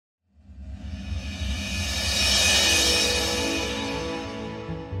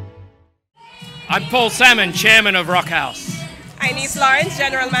I'm Paul Salmon, Chairman of Rockhouse. I'm Eve Lawrence,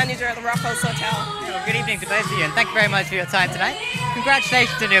 General Manager at the Rockhouse Hotel. Well, good evening to both of you, and thank you very much for your time tonight.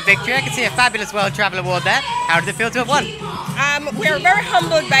 Congratulations on your victory. I can see a fabulous World Travel Award there. How did it feel to have won? We're very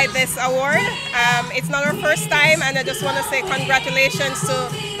humbled by this award. It's not our first time, and I just want to say congratulations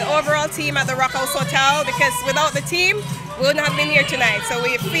to the overall team at the Rockhouse Hotel, because without the team, we wouldn't have been here tonight. So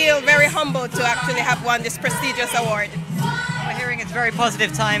we feel very humbled to actually have won this prestigious award. We're hearing it's a very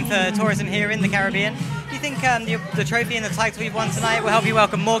positive time for tourism here in the Caribbean. Do you think the trophy and the title we've won tonight will help you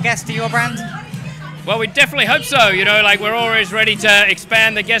welcome more guests to your brand? Well, we definitely hope so. You know, like we're always ready to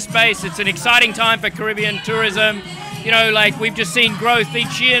expand the guest base. It's an exciting time for Caribbean tourism. You know, like we've just seen growth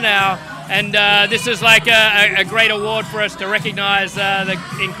each year now, and this is like a great award for us to recognize the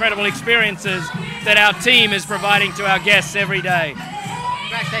incredible experiences that our team is providing to our guests every day.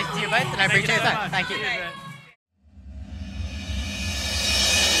 Congratulations to you both, and I appreciate that. Thank you.